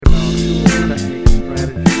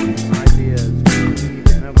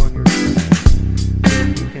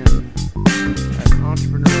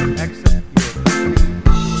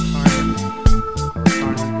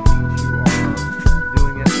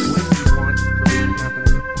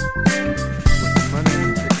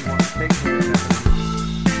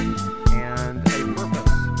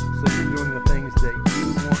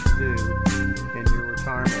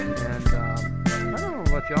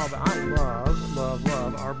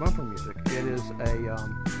bumper music. It is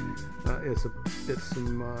it's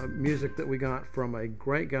some music that we got from a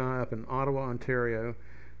great guy up in Ottawa, Ontario,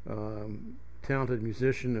 talented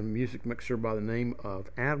musician and music mixer by the name of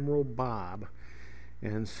Admiral Bob.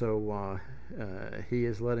 And so he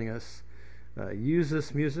is letting us use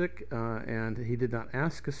this music, and he did not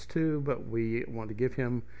ask us to, but we want to give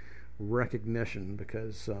him recognition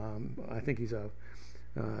because I think he's a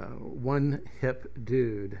one hip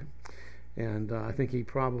dude, and I think he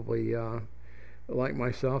probably, like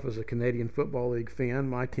myself, is a Canadian Football League fan.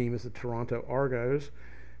 My team is the Toronto Argos,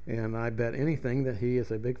 and I bet anything that he is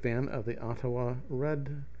a big fan of the Ottawa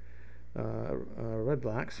Red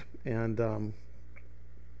Blacks. And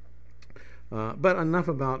but enough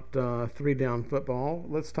about three down football.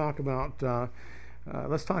 Let's talk about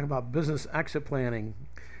business exit planning.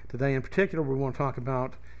 Today, in particular, we want to talk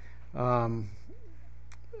about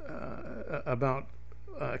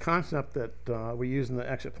a concept that we use in the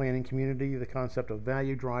exit planning community, the concept of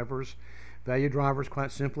value drivers. Value drivers,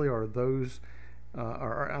 quite simply, are those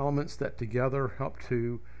are elements that together help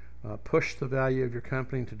to push the value of your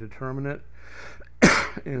company to determine it.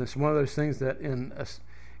 And it's one of those things that in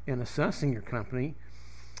assessing your company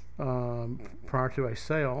prior to a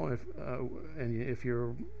sale,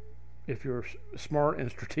 if you're smart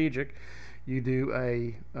and strategic, you do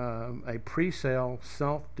a pre-sale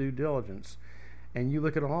self due diligence, and you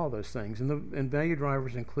look at all of those things. And value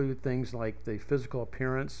drivers include things like the physical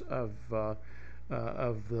appearance of the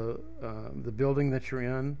building that you're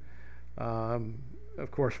in.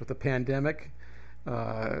 Of course, with the pandemic,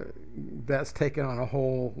 that's taken on a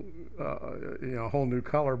whole new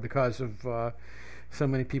color because of so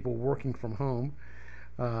many people working from home.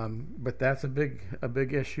 But that's a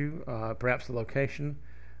big issue. Perhaps the location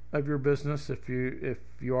of your business, if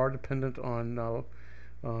you are dependent on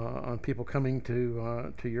people coming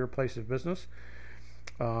to your place of business.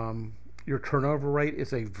 Your turnover rate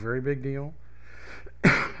is a very big deal.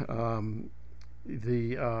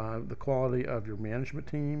 The quality of your management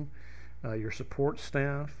team, your support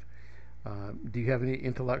staff. Do you have any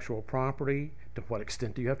intellectual property? To what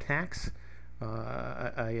extent do you have tax?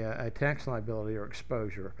 A tax liability or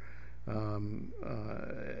exposure? Or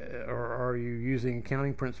are you using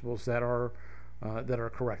accounting principles that are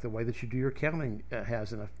correct? The way that you do your accounting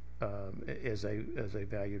is a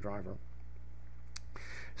value driver.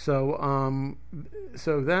 So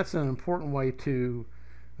that's an important way to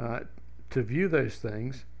view those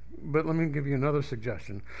things. But let me give you another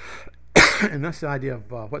suggestion, and that's the idea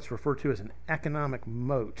of what's referred to as an economic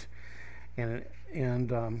moat. And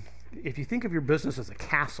if you think of your business as a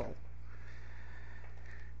castle,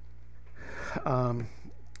 the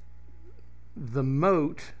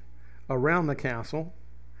moat around the castle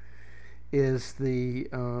is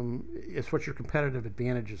what your competitive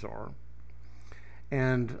advantages are.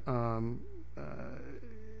 And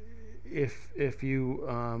if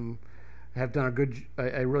you have done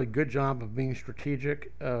a really good job of being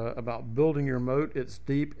strategic about building your moat, it's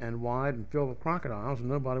deep and wide and filled with crocodiles, and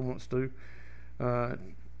nobody wants to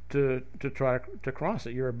try to cross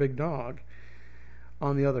it. You're a big dog.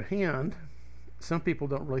 On the other hand, some people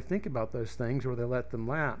don't really think about those things, or they let them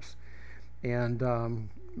lapse. And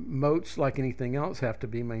moats, like anything else, have to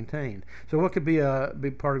be maintained. So what could be a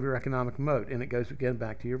big part of your economic moat? And it goes again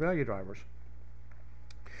back to your value drivers.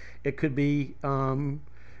 It could be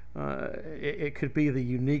the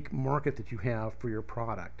unique market that you have for your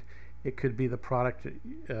product. It could be the product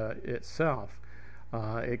itself.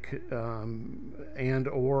 It could,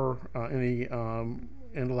 or any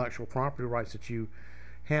intellectual property rights that you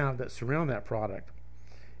have that surround that product.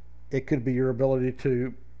 It could be your ability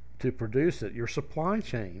to produce it. Your supply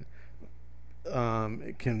chain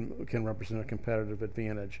it can represent a competitive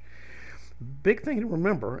advantage. Big thing to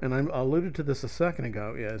remember, and I alluded to this a second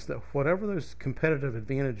ago, is that whatever those competitive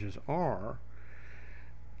advantages are,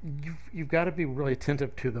 you've got to be really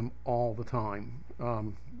attentive to them all the time.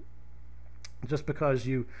 Just because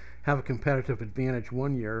you have a competitive advantage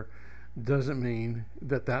one year doesn't mean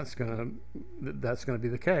that that's going to be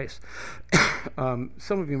the case. Some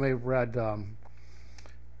of you may have read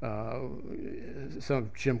some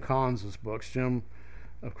of Jim Collins' books. Jim,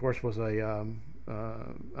 of course, was I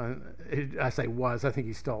think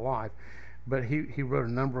he's still alive, but he wrote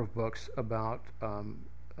a number of books about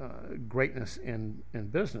greatness in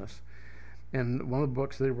business, and one of the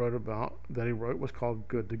books that he wrote was called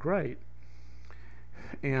Good to Great.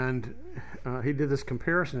 And he did this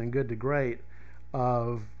comparison in Good to Great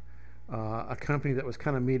of a company that was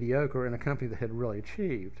kind of mediocre and a company that had really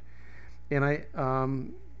achieved. And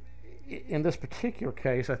in this particular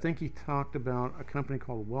case, I think he talked about a company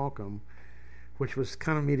called Welcome, which was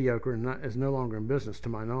kind of mediocre and is no longer in business to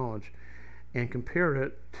my knowledge, and compared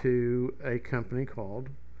it to a company called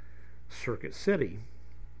Circuit City.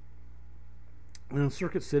 And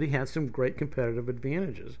Circuit City had some great competitive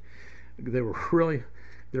advantages. They were really,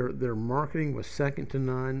 their marketing was second to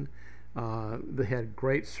none. They had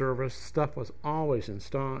great service. Stuff was always in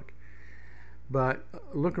stock. But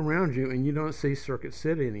look around you and you don't see Circuit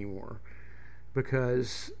City anymore,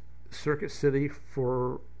 because Circuit City,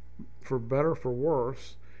 for better for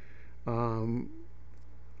worse,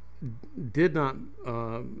 did not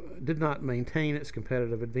maintain its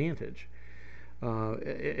competitive advantage.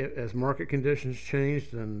 As market conditions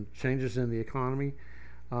changed and changes in the economy,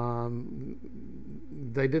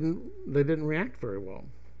 they didn't react very well.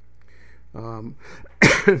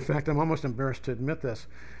 In fact, I'm almost embarrassed to admit this,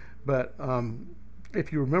 but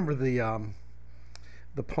if you remember the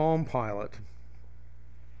Palm Pilot,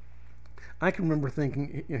 I can remember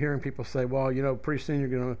hearing people say, "Well, pretty soon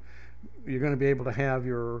you're gonna be able to have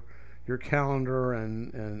your calendar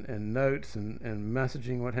and notes and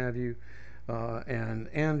messaging, what have you,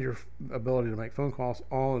 and your ability to make phone calls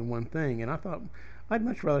all in one thing." And I thought I'd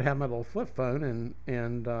much rather have my little flip phone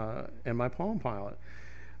and my Palm Pilot.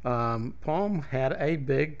 Palm had a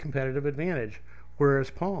big competitive advantage,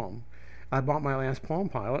 whereas I bought my last Palm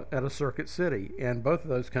Pilot at a Circuit City, and both of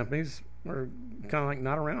those companies are kind of like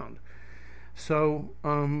not around. So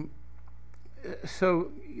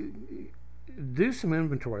do some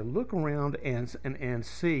inventory. Look around and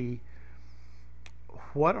see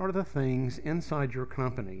what are the things inside your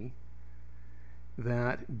company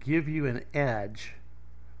that give you an edge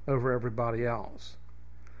over everybody else.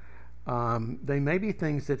 They may be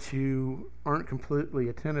things that you aren't completely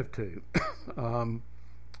attentive to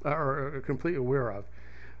or completely aware of.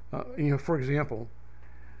 For example,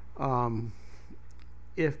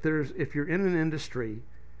 if you're in an industry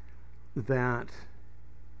that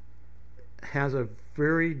has a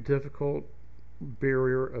very difficult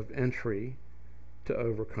barrier of entry to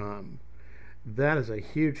overcome, that is a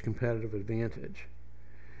huge competitive advantage.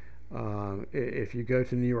 If you go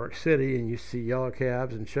to New York City and you see yellow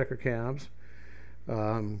cabs and checker cabs,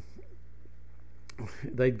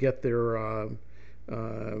 they'd get their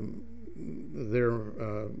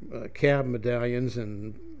cab medallions,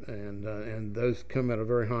 and those come at a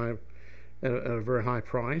very high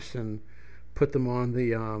price, and put them on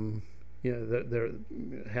the they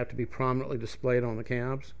have to be prominently displayed on the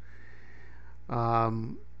cabs.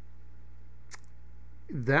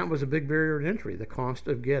 That was a big barrier to entry, the cost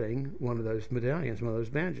of getting one of those medallions, one of those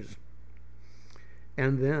badges.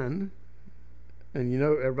 And then,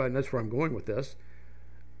 everybody knows where I'm going with this,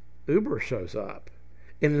 Uber shows up.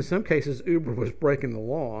 And in some cases, Uber was breaking the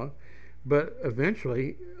law, but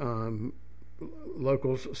eventually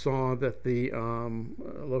locals saw that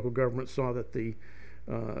local government saw that the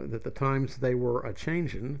times they were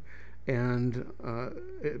a-changing, and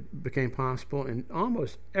it became possible in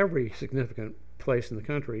almost every significant place in the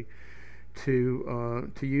country to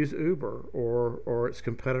use Uber or its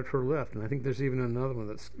competitor Lyft, and I think there's even another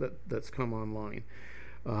one that's come online.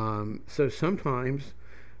 So sometimes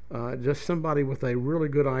just somebody with a really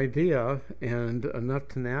good idea and enough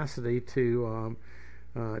tenacity to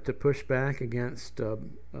push back against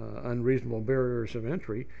unreasonable barriers of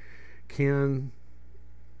entry can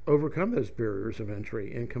overcome those barriers of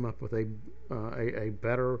entry and come up with a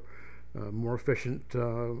better, more efficient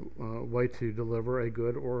way to deliver a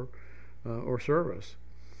good or service.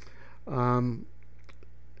 I'm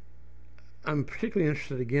particularly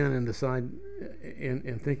interested again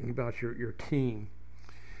in thinking about your team.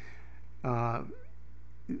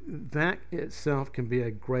 That itself can be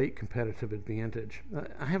a great competitive advantage.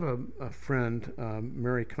 I have a friend,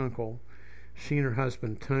 Mary Kunkel. She and her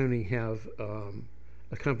husband Tony have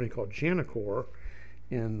a company called Janacor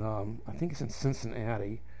in I think it's in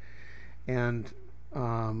Cincinnati, and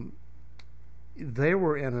they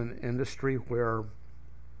were in an industry where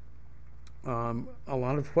a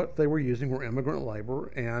lot of what they were using were immigrant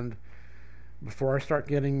labor. And before I start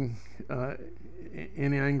getting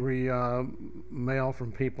any angry mail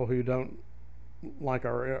from people who don't like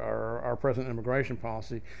our present immigration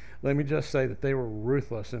policy, let me just say that they were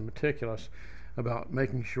ruthless and meticulous about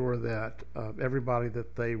making sure that everybody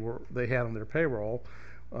that they had on their payroll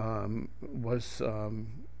was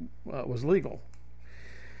legal.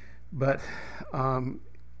 But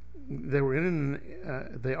they are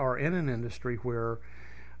in an industry where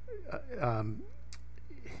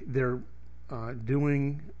they're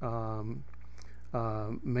doing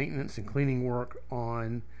maintenance and cleaning work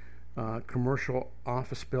on commercial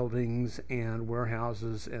office buildings and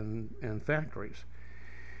warehouses and factories.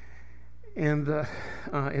 And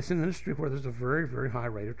it's an industry where there's a very, very high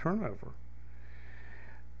rate of turnover.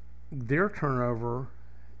 Their turnover,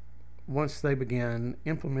 once they began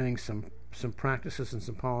implementing some practices and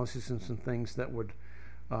some policies and some things that would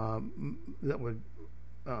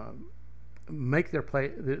make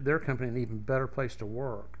their company an even better place to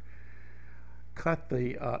work,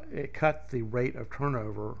 it cut the rate of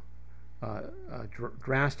turnover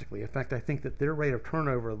drastically. In fact, I think that their rate of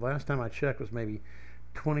turnover, the last time I checked, was maybe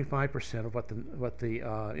 25% of what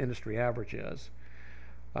the industry average is.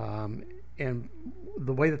 And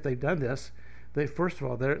the way that they've done this, first of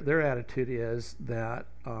all, their attitude is that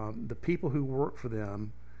the people who work for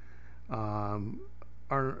them,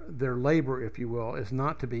 are their labor, if you will, is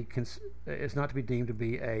not to be deemed to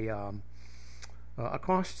be a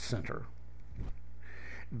cost center.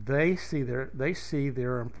 They see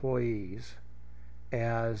their employees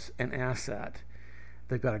as an asset.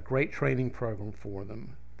 They've got a great training program for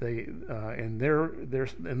them. And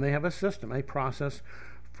they have a system, a process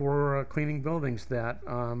for cleaning buildings that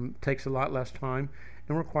takes a lot less time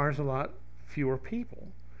and requires a lot fewer people.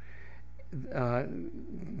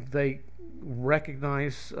 They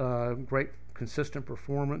recognize great consistent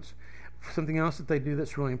performance. Something else that they do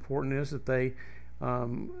that's really important is that they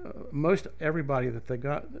most everybody that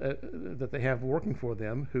they have working for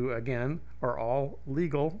them, who again are all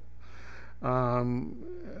legal,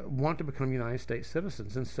 want to become United States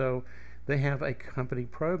citizens, and so they have a company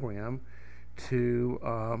program to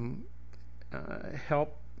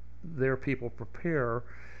help their people prepare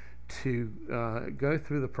to go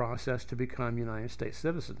through the process to become United States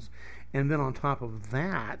citizens. And then on top of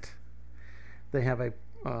that, they have a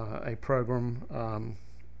program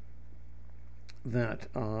that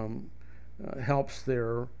helps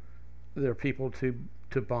their people to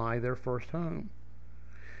buy their first home,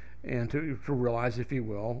 and to realize, if you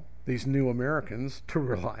will, these new Americans to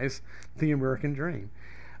realize the American dream.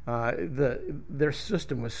 Their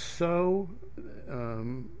system was so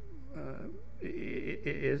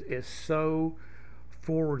is so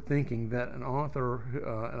forward thinking that an author,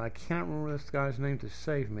 and I can't remember this guy's name to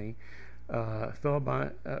save me, a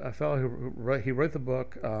fellow who wrote the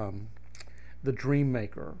book The Dream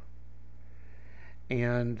Maker,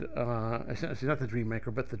 and it's not The Dream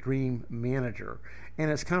Maker, but The Dream Manager,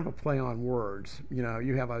 and it's kind of a play on words. You know,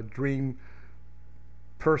 you have a dream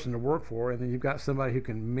person to work for, and then you've got somebody who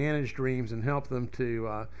can manage dreams and help them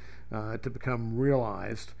to become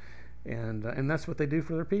realized, and that's what they do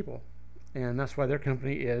for their people, and that's why their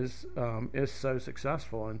company is so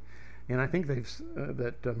successful. And I think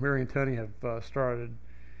that Mary and Tony have started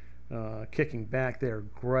kicking back. They're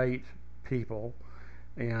great people,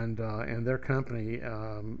 and their company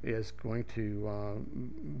is going to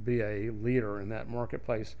be a leader in that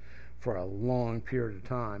marketplace for a long period of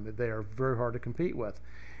time. They are very hard to compete with.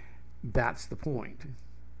 That's the point.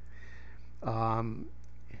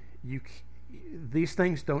 These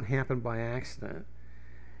things don't happen by accident.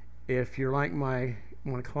 If you're like my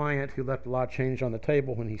client who left a lot of change on the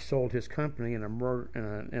table when he sold his company in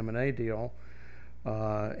an M&A deal,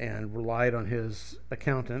 and relied on his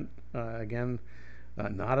accountant, again,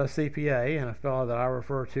 not a CPA, and a fellow that I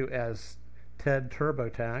refer to as Ted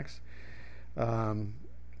TurboTax,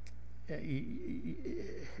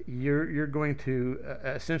 you're going to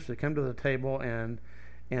essentially come to the table and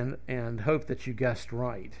hope that you guessed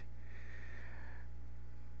right.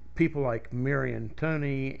 People like Mary and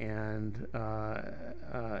Tony and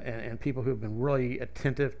people who have been really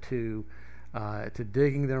attentive to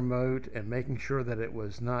digging their moat and making sure that it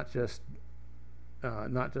was not just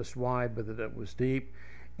wide, but that it was deep,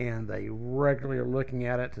 and they regularly are looking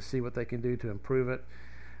at it to see what they can do to improve it.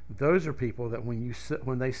 Those are people that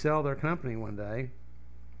when they sell their company one day,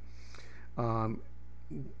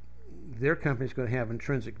 their company is going to have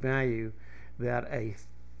intrinsic value that a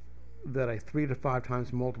 3 to 5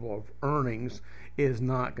 times multiple of earnings is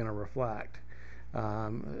not going to reflect. They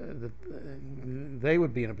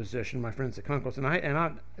would be in a position, my friends at Kunkel's, they're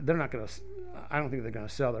not going to. I don't think they're going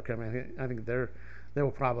to sell their company. I think they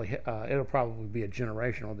will probably. It'll probably be a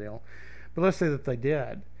generational deal. But let's say that they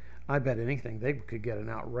did. I bet anything they could get an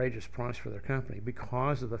outrageous price for their company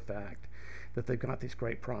because of the fact that they've got these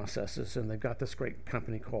great processes and they've got this great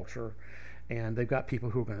company culture, and they've got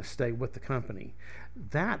people who are going to stay with the company.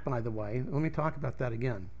 That, by the way, let me talk about that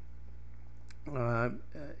again.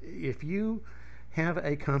 If you have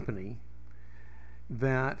a company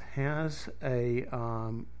that has a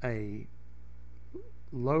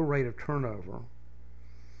low rate of turnover,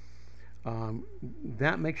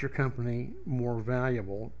 that makes your company more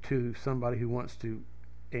valuable to somebody who wants to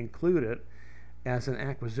include it as an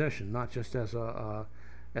acquisition, not just as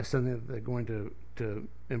as something that they're going to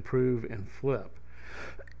improve and flip.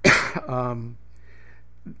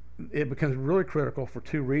 It becomes really critical for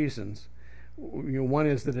two reasons. One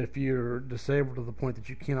is that if you're disabled to the point that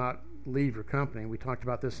you cannot leave your company, we talked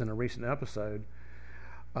about this in a recent episode.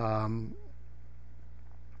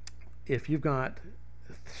 If you've got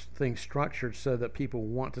things structured so that people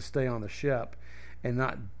want to stay on the ship and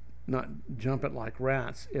not jump it like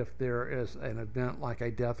rats if there is an event like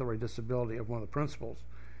a death or a disability of one of the principals,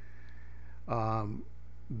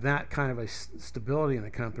 that kind of a stability in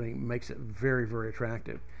the company makes it very, very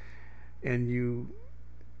attractive. And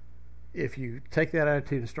if you take that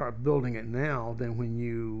attitude and start building it now, then when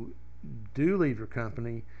you do leave your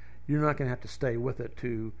company, you're not going to have to stay with it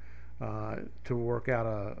to work out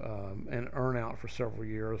an earn out for several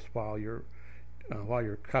years while your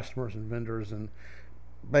customers and vendors and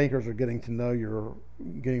bankers are getting to know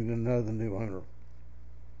the new owner.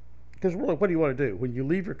 Because really, what do you want to do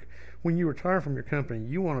when you retire from your company?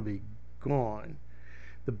 You want to be gone.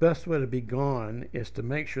 The best way to be gone is to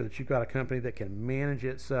make sure that you've got a company that can manage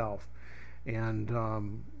itself and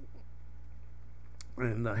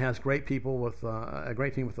has great people with a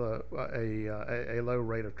great team with a low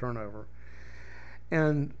rate of turnover.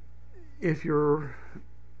 And if you're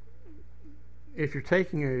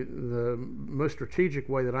taking the most strategic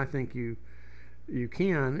way that I think you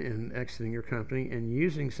can in exiting your company and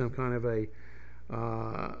using some kind of a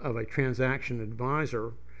transaction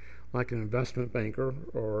advisor, like an investment banker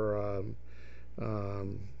or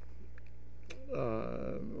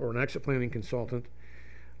an exit planning consultant.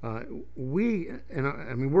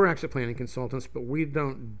 We're exit planning consultants, but we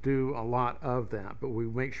don't do a lot of that. But we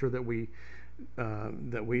make sure that we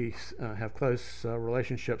have close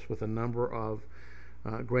relationships with a number of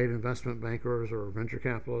great investment bankers or venture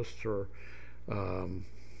capitalists or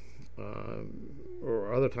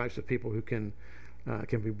other types of people who can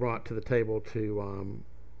be brought to the table to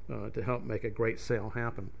help make a great sale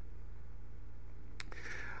happen.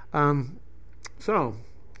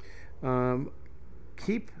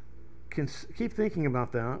 Keep thinking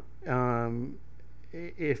about that.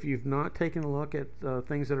 If you've not taken a look at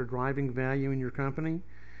things that are driving value in your company,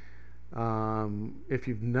 if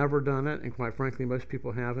you've never done it, and quite frankly most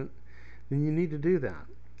people haven't, then you need to do that.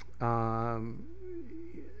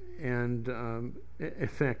 In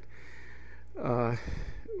fact,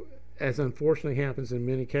 as unfortunately happens in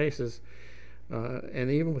many cases, and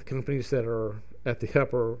even with companies that are at the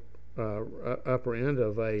upper end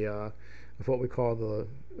of what we call the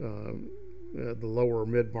lower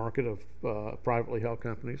mid market of privately held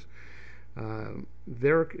companies,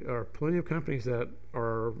 there are plenty of companies that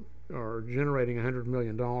are generating $100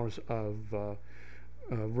 million of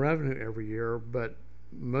revenue every year, but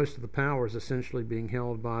most of the power is essentially being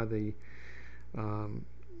held by the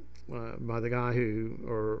guy who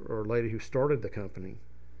or lady who started the company,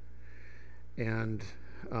 and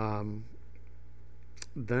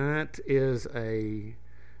that is a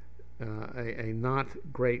not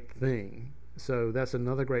great thing. So that's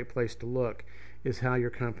another great place to look, is how your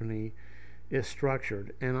company is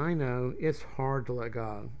structured. And I know it's hard to let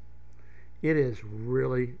go. It is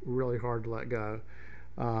really, really hard to let go.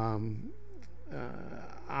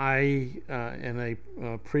 I in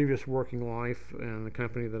a previous working life in the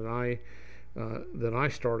company that I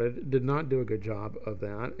started, did not do a good job of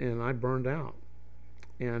that, and I burned out,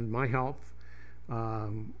 and my health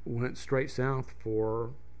went straight south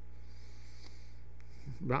for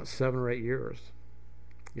about 7 or 8 years.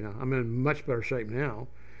 I'm in much better shape now,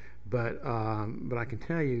 but I can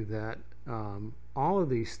tell you that all of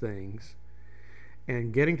these things,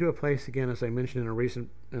 and getting to a place, again, as I mentioned in a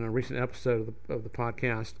recent episode of the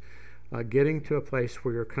podcast, getting to a place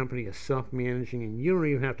where your company is self-managing and you don't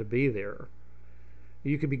even have to be there.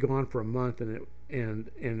 You could be gone for a month and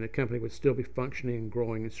the company would still be functioning and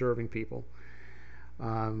growing and serving people.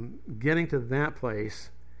 Getting to that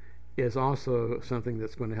place is also something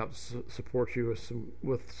that's going to help support you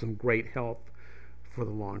with some great health for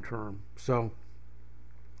the long term. So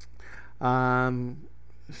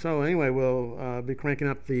anyway, we'll be cranking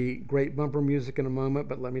up the great bumper music in a moment,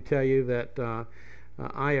 but let me tell you that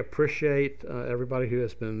I appreciate everybody who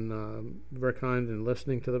has been very kind in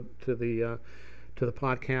listening to the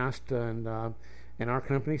podcast, and our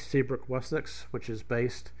company, Seabrook Wessex, which is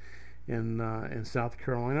based in South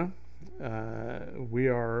Carolina. We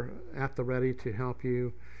are at the ready to help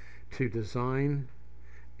you to design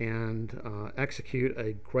and execute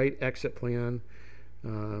a great exit plan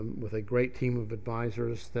with a great team of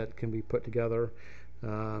advisors that can be put together.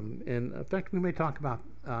 And in fact, we may talk about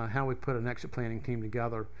how we put an exit planning team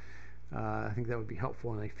together. I think that would be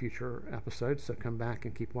helpful in a future episode, so come back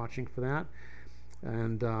and keep watching for that.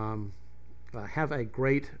 And have a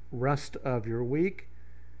great rest of your week,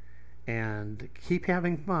 and keep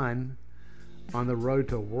having fun on the road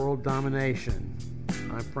to world domination.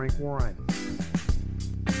 I'm Frank Warren.